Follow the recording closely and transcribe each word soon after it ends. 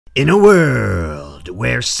In a world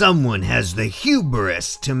where someone has the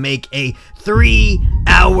hubris to make a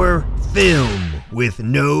 3-hour film with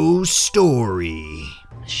no story.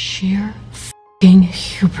 Sheer f***ing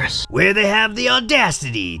hubris. Where they have the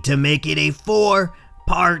audacity to make it a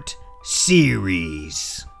 4-part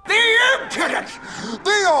series. The impudence!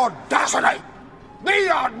 The audacity! The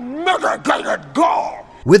unmitigated gall!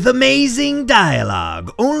 With amazing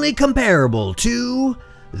dialogue only comparable to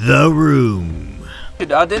The Room.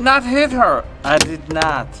 I did not hit her. I did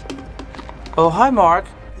not. Oh, hi, Mark.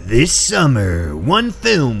 This summer, one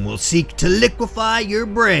film will seek to liquefy your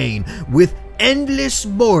brain with endless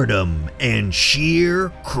boredom and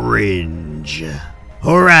sheer cringe.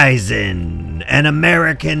 Horizon, an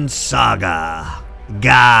American saga.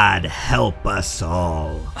 God help us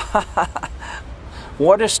all.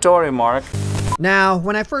 What a story, Mark. Now,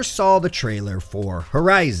 when I first saw the trailer for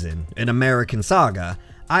Horizon, an American saga,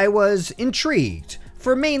 I was intrigued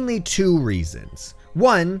for mainly 2 reasons.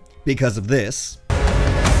 One, because of this.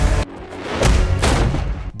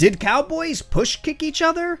 Did cowboys push kick each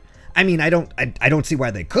other? I mean, I don't see why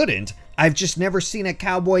they couldn't. I've just never seen a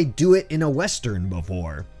cowboy do it in a Western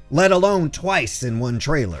before, let alone twice in one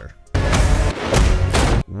trailer.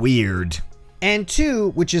 Weird. And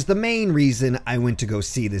 2, which is the main reason I went to go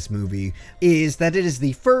see this movie, is that it is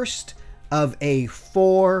the first of a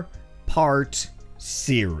 4-part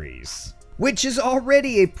series, which is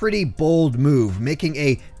already a pretty bold move, making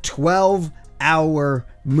a 12-hour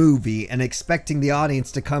movie and expecting the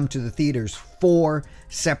audience to come to the theaters 4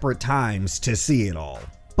 separate times to see it all.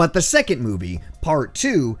 But the second movie, part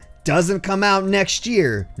 2, doesn't come out next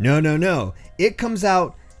year. No. It comes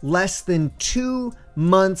out less than 2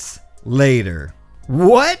 months later.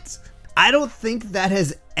 What? I don't think that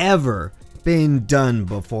has ever been done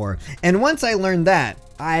before. And once I learned that,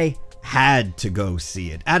 I had to go see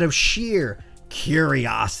it out of sheer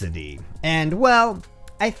curiosity. And well,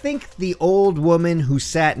 I think the old woman who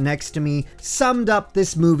sat next to me summed up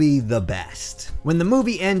this movie the best. When the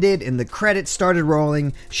movie ended and the credits started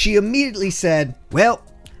rolling, she immediately said, "Well,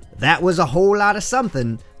 that was a whole lot of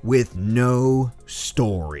something with no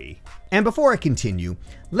story." And before I continue,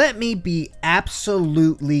 let me be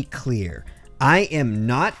absolutely clear. I am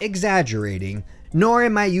not exaggerating, nor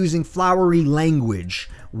am I using flowery language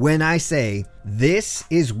when I say this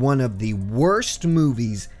is one of the worst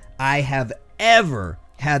movies I have ever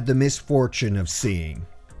had the misfortune of seeing.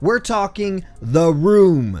 We're talking The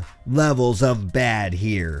Room levels of bad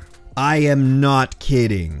here. I am not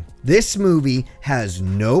kidding. This movie has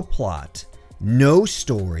no plot, no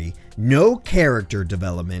story, no character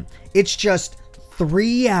development. It's just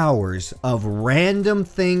 3 hours of random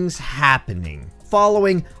things happening,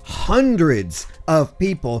 following hundreds of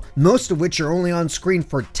people, most of which are only on screen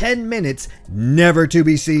for 10 minutes, never to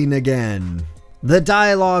be seen again. The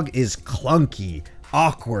dialogue is clunky,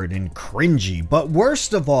 awkward, and cringy, but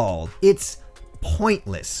worst of all, it's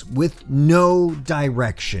pointless with no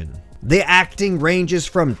direction. The acting ranges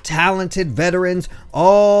from talented veterans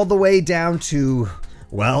all the way down to,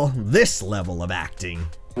 well, this level of acting.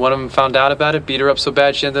 One of them found out about it, beat her up so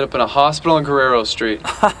bad she ended up in a hospital on Guerrero Street.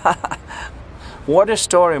 What a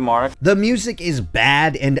story, Mark. The music is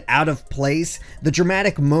bad and out of place. The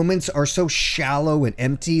dramatic moments are so shallow and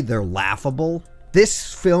empty, they're laughable.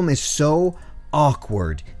 This film is so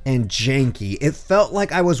awkward and janky, it felt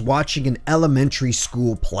like I was watching an elementary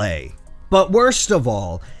school play. But worst of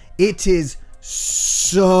all, it is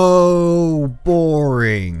so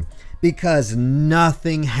boring because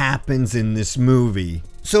nothing happens in this movie.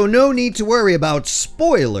 So no need to worry about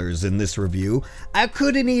spoilers in this review. I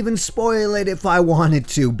couldn't even spoil it if I wanted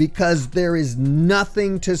to because there is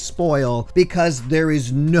nothing to spoil because there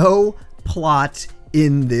is no plot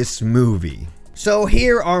in this movie. So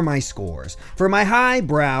here are my scores. For my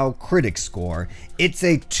highbrow critic score, it's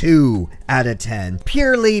a 2 out of 10,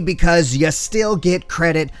 purely because you still get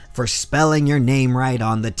credit for spelling your name right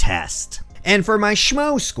on the test. And for my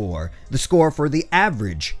schmo score, the score for the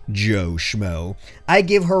average Joe Schmo, I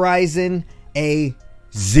give Horizon a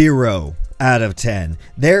 0 out of 10.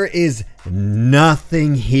 There is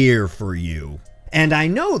nothing here for you. And I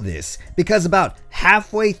know this because about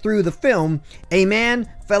halfway through the film, a man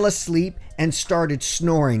fell asleep and started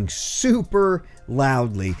snoring super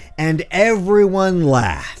loudly, and everyone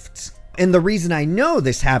laughed. And the reason I know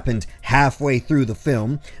this happened halfway through the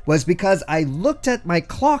film was because I looked at my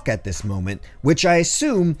clock at this moment, which I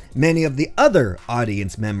assume many of the other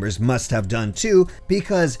audience members must have done too,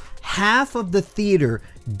 because half of the theater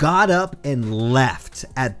got up and left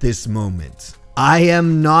at this moment. I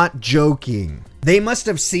am not joking. They must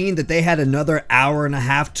have seen that they had another hour and a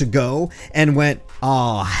half to go and went,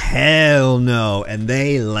 Oh, hell no. And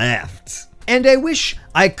they left. And I wish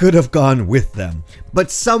I could have gone with them,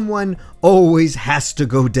 but someone always has to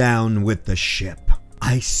go down with the ship.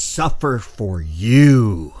 I suffer for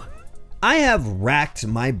you. I have racked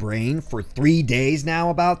my brain for 3 days now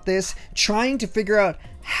about this, trying to figure out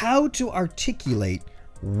how to articulate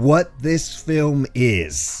what this film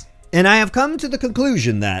is. And I have come to the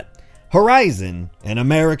conclusion that Horizon, an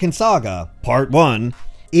American Saga, Part 1,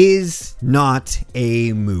 is not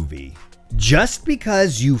a movie. Just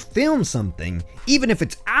because you film something, even if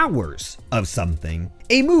it's hours of something,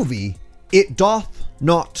 a movie it doth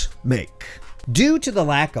not make. Due to the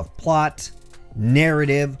lack of plot,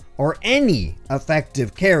 narrative, or any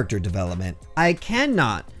effective character development, I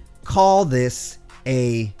cannot call this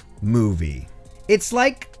a movie. It's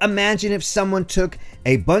like, imagine if someone took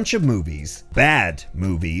a bunch of movies, bad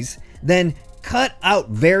movies, then cut out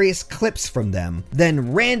various clips from them,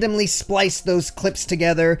 then randomly spliced those clips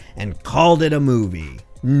together and called it a movie.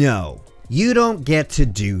 No, you don't get to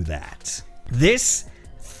do that. This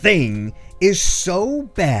thing is so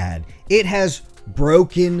bad, it has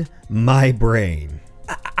broken my brain.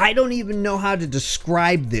 I don't even know how to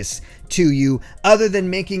describe this to you other than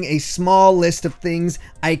making a small list of things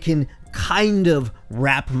I can kind of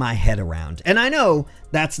wrap my head around. And I know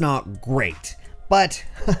that's not great, but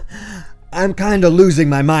I'm kind of losing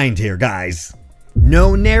my mind here, guys.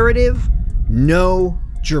 No narrative, no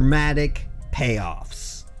dramatic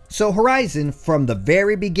payoffs. So Horizon, from the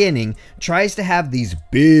very beginning, tries to have these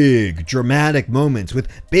big dramatic moments with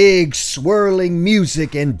big swirling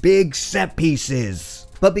music and big set pieces.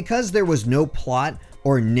 But because there was no plot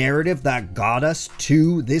or narrative that got us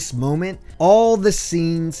to this moment, all the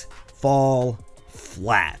scenes fall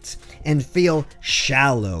flat and feel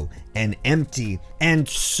shallow and empty and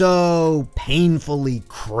so painfully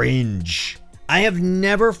cringe. I have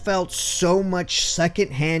never felt so much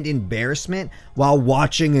secondhand embarrassment while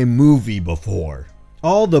watching a movie before.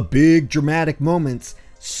 All the big dramatic moments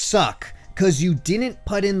suck because you didn't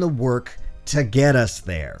put in the work to get us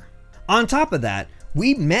there. On top of that,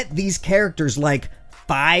 we met these characters like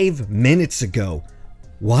 5 minutes ago.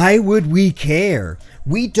 Why would we care?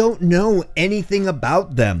 We don't know anything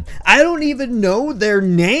about them. I don't even know their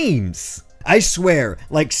names. I swear,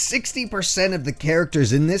 like 60% of the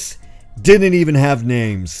characters in this didn't even have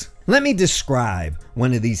names. Let me describe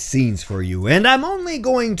one of these scenes for you, and I'm only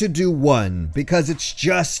going to do one because it's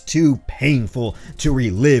just too painful to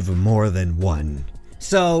relive more than one.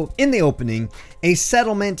 So, in the opening, a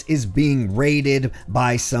settlement is being raided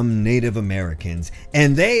by some Native Americans,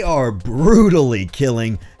 and they are brutally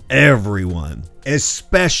killing everyone,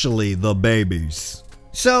 especially the babies.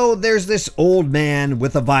 So, there's this old man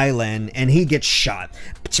with a violin, and he gets shot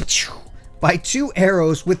by 2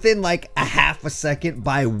 arrows within like a half a second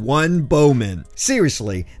by one bowman.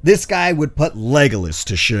 Seriously, this guy would put Legolas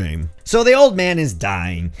to shame. So the old man is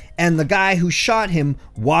dying, and the guy who shot him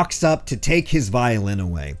walks up to take his violin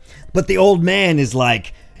away. But the old man is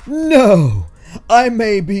like, "No, I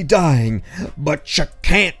may be dying, but you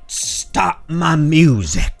can't stop my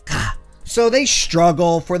music." So they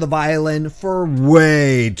struggle for the violin for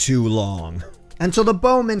way too long, until the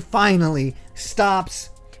bowman finally stops,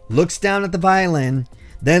 looks down at the violin,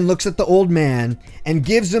 then looks at the old man and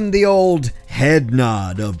gives him the old head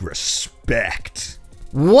nod of respect.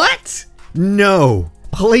 What? No,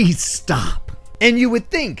 please stop. And you would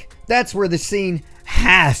think that's where the scene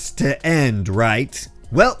has to end, right?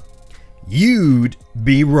 Well, you'd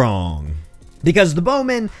be wrong. Because the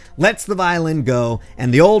bowman lets the violin go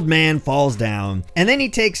and the old man falls down, and then he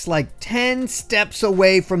takes like 10 steps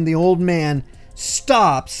away from the old man,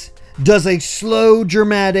 stops, does a slow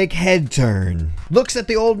dramatic head turn, looks at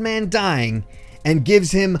the old man dying, and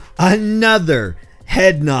gives him another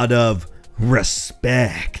head nod of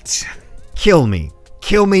respect. Kill me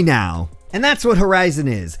now. And that's what Horizon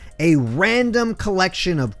is, a random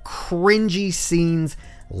collection of cringy scenes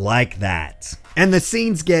like that. And the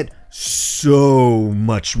scenes get so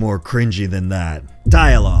much more cringy than that.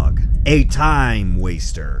 Dialogue, a time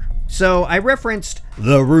waster. So I referenced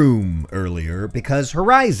The Room earlier because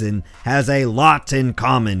Horizon has a lot in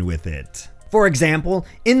common with it. For example,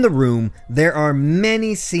 in The Room, there are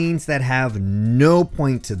many scenes that have no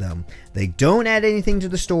point to them. They don't add anything to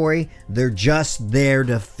the story, they're just there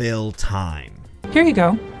to fill time. Here you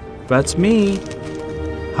go. That's me.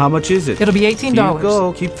 How much is it? It'll be $18. Here you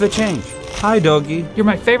go. Keep the change. Hi, doggy. You're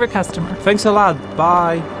my favorite customer. Thanks a lot.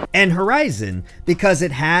 Bye. And Horizon, because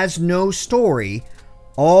it has no story,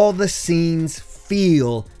 all the scenes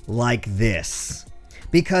feel like this.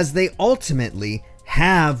 Because they ultimately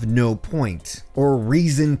have no point or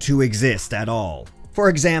reason to exist at all. For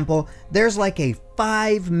example, there's like a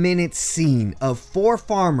 5-minute scene of 4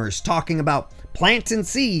 farmers talking about planting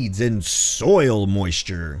seeds and soil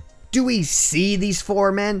moisture. Do we see these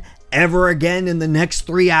 4 men ever again in the next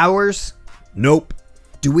 3 hours? Nope.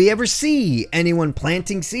 Do we ever see anyone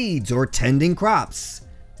planting seeds or tending crops?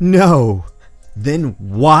 No. Then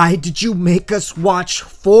why did you make us watch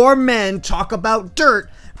 4 men talk about dirt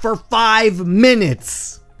for 5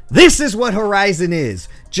 minutes? This is what Horizon is.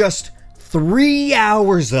 Just 3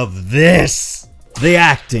 hours of this. The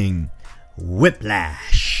acting.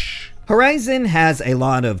 Whiplash. Horizon has a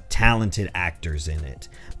lot of talented actors in it,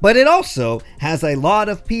 but it also has a lot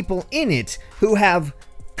of people in it who have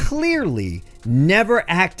clearly never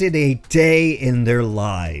acted a day in their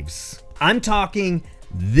lives. I'm talking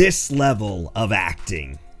this level of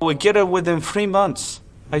acting. We get it within 3 months.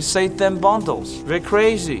 I saved them bundles. They're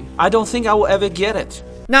crazy. I don't think I will ever get it.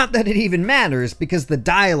 Not that it even matters, because the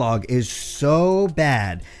dialogue is so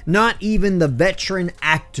bad, not even the veteran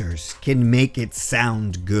actors can make it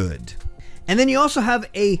sound good. And then you also have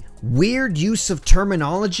a weird use of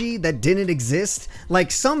terminology that didn't exist. Like,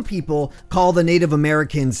 some people call the Native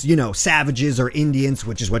Americans, savages or Indians,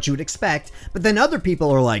 which is what you would expect. But then other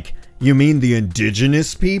people are like, you mean the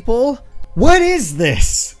indigenous people? What is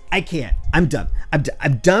this? I can't. I'm done.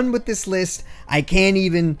 I'm done with this list. I can't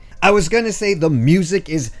even. I was going to say the music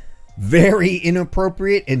is very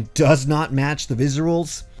inappropriate and does not match the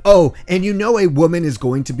visuals. Oh, and a woman is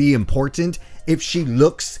going to be important if she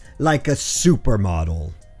looks like a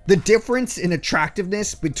supermodel. The difference in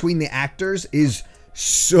attractiveness between the actors is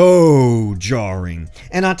so jarring.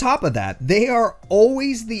 And on top of that, they are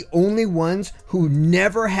always the only ones who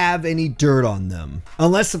never have any dirt on them.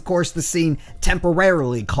 Unless, of course, the scene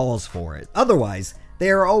temporarily calls for it. Otherwise, they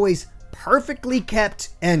are always perfectly kept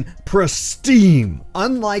and pristine,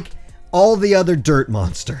 unlike all the other dirt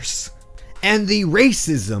monsters. And the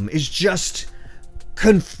racism is just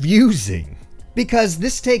confusing, because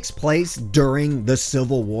this takes place during the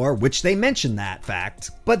Civil War, which they mention that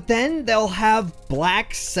fact. But then they'll have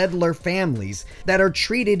black settler families that are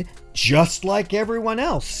treated just like everyone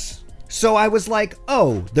else. So I was like,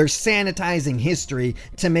 oh, they're sanitizing history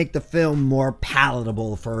to make the film more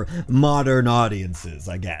palatable for modern audiences,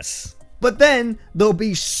 I guess. But then they'll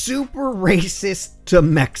be super racist to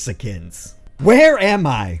Mexicans. Where am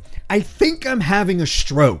I? I think I'm having a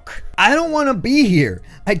stroke. I don't want to be here.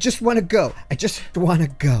 I just want to go.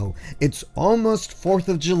 It's almost 4th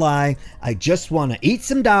of July. I just want to eat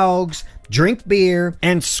some dogs, drink beer,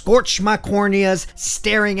 and scorch my corneas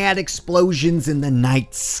staring at explosions in the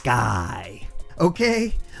night sky.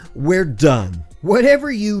 Okay? We're done.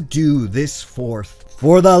 Whatever you do this 4th,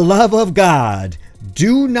 for the love of God,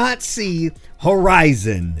 do not see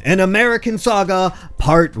Horizon, an American Saga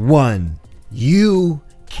Part 1. You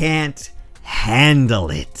can't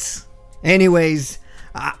handle it. Anyways,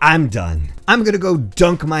 I'm done. I'm gonna go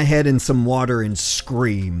dunk my head in some water and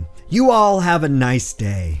scream. You all have a nice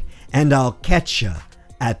day, and I'll catch ya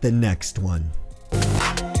at the next one.